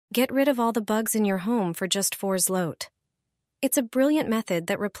Get rid of all the bugs in your home for just 4 zlot. It's a brilliant method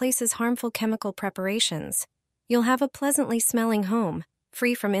that replaces harmful chemical preparations. You'll have a pleasantly smelling home,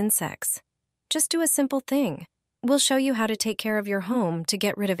 free from insects. Just do a simple thing. We'll show you how to take care of your home to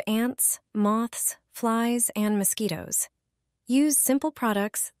get rid of ants, moths, flies, and mosquitoes. Use simple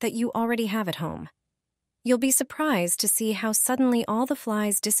products that you already have at home. You'll be surprised to see how suddenly all the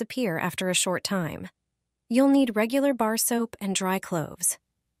flies disappear after a short time. You'll need regular bar soap and dry cloves.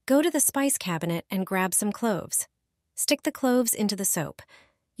 Go to the spice cabinet and grab some cloves. Stick the cloves into the soap.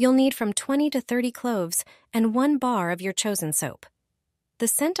 You'll need from 20 to 30 cloves and 1 bar of your chosen soap. The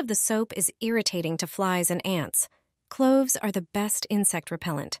scent of the soap is irritating to flies and ants. Cloves are the best insect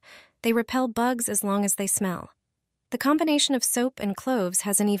repellent. They repel bugs as long as they smell. The combination of soap and cloves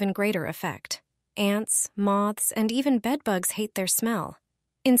has an even greater effect. Ants, moths, and even bedbugs hate their smell.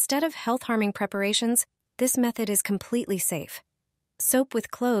 Instead of health-harming preparations, this method is completely safe. Soap with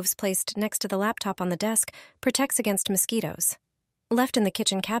cloves placed next to the laptop on the desk protects against mosquitoes. Left in the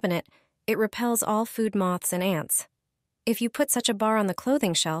kitchen cabinet, it repels all food moths and ants. If you put such a bar on the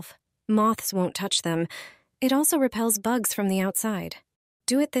clothing shelf, moths won't touch them. It also repels bugs from the outside.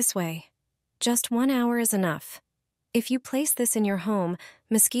 Do it this way. Just 1 hour is enough. If you place this in your home,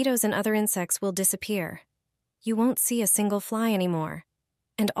 mosquitoes and other insects will disappear. You won't see a single fly anymore.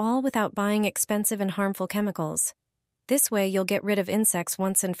 And all without buying expensive and harmful chemicals. This way you'll get rid of insects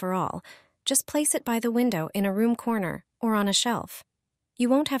once and for all. Just place it by the window in a room corner or on a shelf. You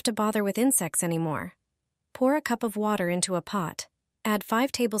won't have to bother with insects anymore. Pour a cup of water into a pot. Add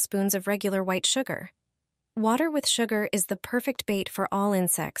 5 tablespoons of regular white sugar. Water with sugar is the perfect bait for all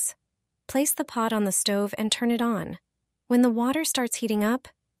insects. Place the pot on the stove and turn it on. When the water starts heating up,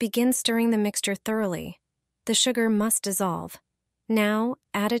 begin stirring the mixture thoroughly. The sugar must dissolve. Now,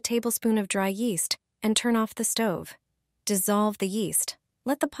 add a tablespoon of dry yeast and turn off the stove. Dissolve the yeast.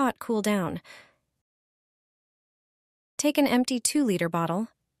 Let the pot cool down. Take an empty 2-liter bottle.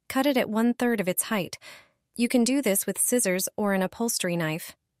 Cut it at 1/3 of its height. You can do this with scissors or an upholstery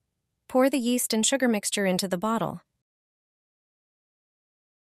knife. Pour the yeast and sugar mixture into the bottle.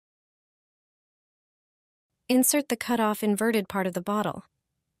 Insert the cut-off inverted part of the bottle.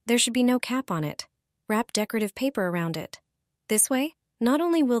 There should be no cap on it. Wrap decorative paper around it. This way, not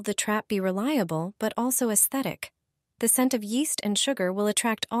only will the trap be reliable, but also aesthetic. The scent of yeast and sugar will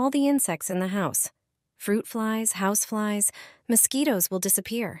attract all the insects in the house. Fruit flies, house flies, mosquitoes will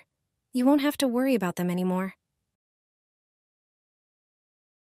disappear. You won't have to worry about them anymore.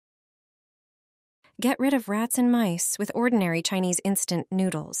 Get rid of rats and mice with ordinary Chinese instant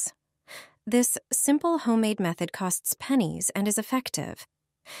noodles. This simple homemade method costs pennies and is effective.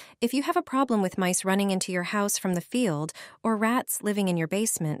 If you have a problem with mice running into your house from the field or rats living in your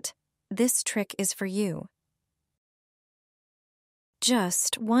basement, this trick is for you.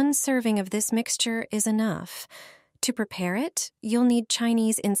 Just 1 serving of this mixture is enough. To prepare it, you'll need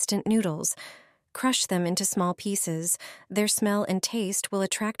Chinese instant noodles. Crush them into small pieces. Their smell and taste will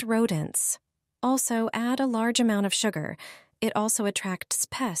attract rodents. Also, add a large amount of sugar. It also attracts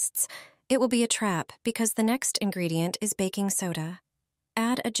pests. It will be a trap because the next ingredient is baking soda.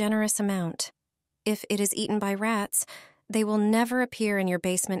 Add a generous amount. If it is eaten by rats, they will never appear in your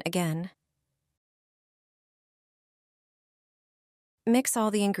basement again. Mix all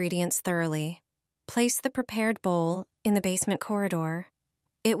the ingredients thoroughly. Place the prepared bowl in the basement corridor.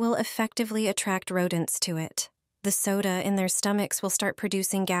 It will effectively attract rodents to it. The soda in their stomachs will start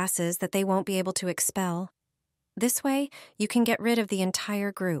producing gases that they won't be able to expel. This way, you can get rid of the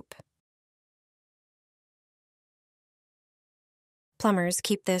entire group. Plumbers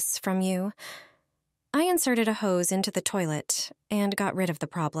keep this from you. I inserted a hose into the toilet and got rid of the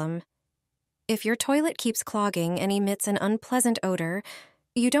problem. If your toilet keeps clogging and emits an unpleasant odor,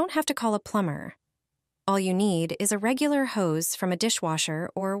 you don't have to call a plumber. All you need is a regular hose from a dishwasher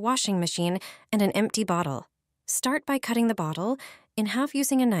or washing machine and an empty bottle. Start by cutting the bottle in half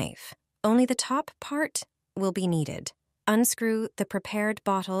using a knife. Only the top part will be needed. Unscrew the prepared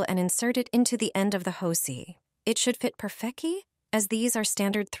bottle and insert it into the end of the hosey. It should fit perfectly, as these are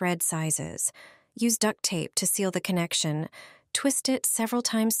standard thread sizes. Use duct tape to seal the connection. Twist it several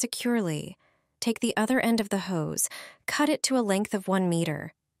times securely. Take the other end of the hose. Cut it to a length of 1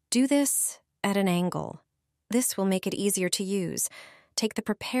 meter. Do this at an angle. This will make it easier to use. Take the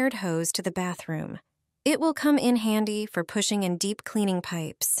prepared hose to the bathroom. It will come in handy for pushing in deep cleaning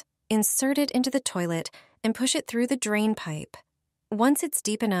pipes. Insert it into the toilet and push it through the drain pipe. Once it's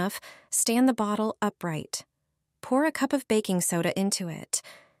deep enough, stand the bottle upright. Pour a cup of baking soda into it.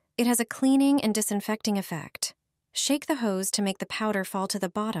 It has a cleaning and disinfecting effect. Shake the hose to make the powder fall to the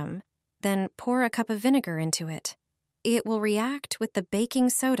bottom. Then pour a cup of vinegar into it. It will react with the baking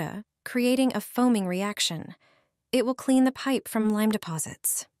soda, creating a foaming reaction. It will clean the pipe from lime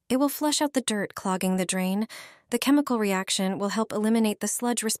deposits. It will flush out the dirt clogging the drain. The chemical reaction will help eliminate the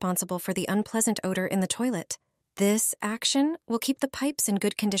sludge responsible for the unpleasant odor in the toilet. This action will keep the pipes in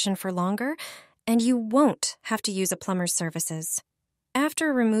good condition for longer, and you won't have to use a plumber's services.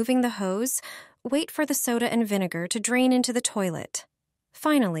 After removing the hose, wait for the soda and vinegar to drain into the toilet.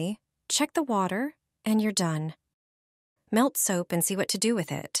 Finally, check the water, and you're done. Melt soap and see what to do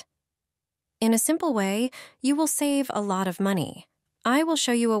with it. In a simple way, you will save a lot of money. I will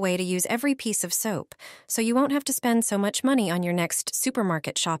show you a way to use every piece of soap, so you won't have to spend so much money on your next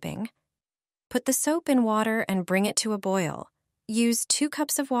supermarket shopping. Put the soap in water and bring it to a boil. Use 2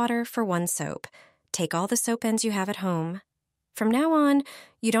 cups of water for 1 soap. Take all the soap ends you have at home. From now on,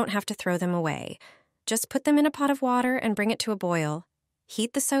 you don't have to throw them away. Just put them in a pot of water and bring it to a boil.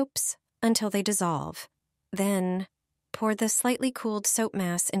 Heat the soaps until they dissolve. Then, pour the slightly cooled soap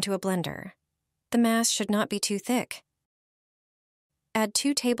mass into a blender. The mass should not be too thick. Add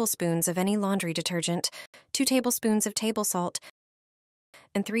 2 tablespoons of any laundry detergent, 2 tablespoons of table salt,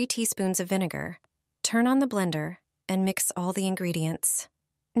 and 3 teaspoons of vinegar. Turn on the blender and mix all the ingredients.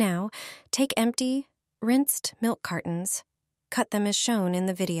 Now, take empty, rinsed milk cartons. Cut them as shown in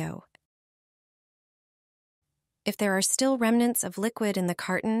the video. If there are still remnants of liquid in the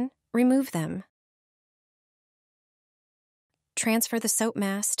carton, remove them. Transfer the soap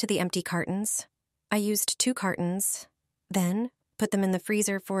mass to the empty cartons. I used 2 cartons. Then, put them in the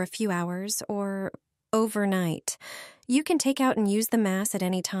freezer for a few hours or overnight. You can take out and use the mass at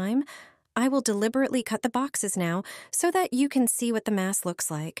any time. I will deliberately cut the boxes now so that you can see what the mass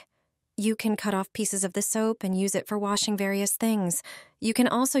looks like. You can cut off pieces of the soap and use it for washing various things. You can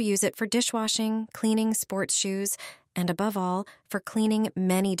also use it for dishwashing, cleaning sports shoes, and above all, for cleaning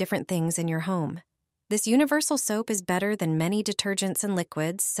many different things in your home. This universal soap is better than many detergents and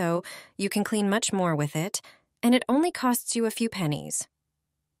liquids, so you can clean much more with it, and it only costs you a few pennies.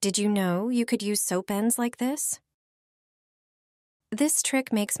 Did you know you could use soap ends like this? This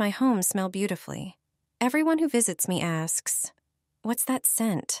trick makes my home smell beautifully. Everyone who visits me asks, "What's that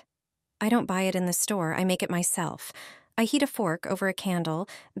scent?" I don't buy it in the store, I make it myself. I heat a fork over a candle,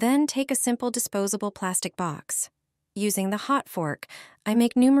 then take a simple disposable plastic box. Using the hot fork, I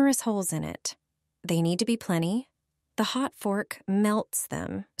make numerous holes in it. They need to be plenty. The hot fork melts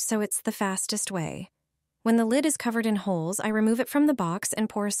them, so it's the fastest way. When the lid is covered in holes, I remove it from the box and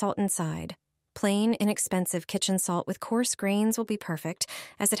pour salt inside. Plain, inexpensive kitchen salt with coarse grains will be perfect,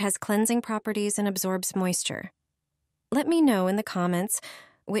 as it has cleansing properties and absorbs moisture. Let me know in the comments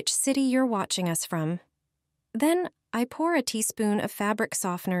which city you're watching us from. Then I pour a teaspoon of fabric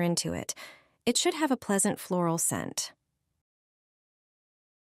softener into it. It should have a pleasant floral scent.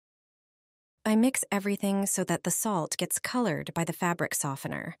 I mix everything so that the salt gets colored by the fabric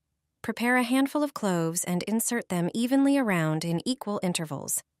softener. Prepare a handful of cloves and insert them evenly around in equal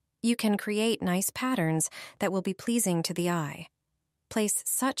intervals. You can create nice patterns that will be pleasing to the eye. Place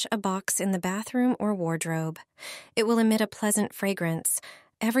such a box in the bathroom or wardrobe. It will emit a pleasant fragrance.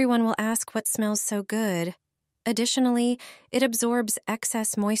 Everyone will ask what smells so good. Additionally, it absorbs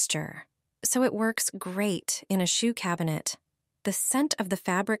excess moisture, so it works great in a shoe cabinet. The scent of the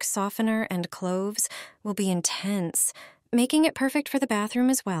fabric softener and cloves will be intense, making it perfect for the bathroom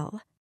as well.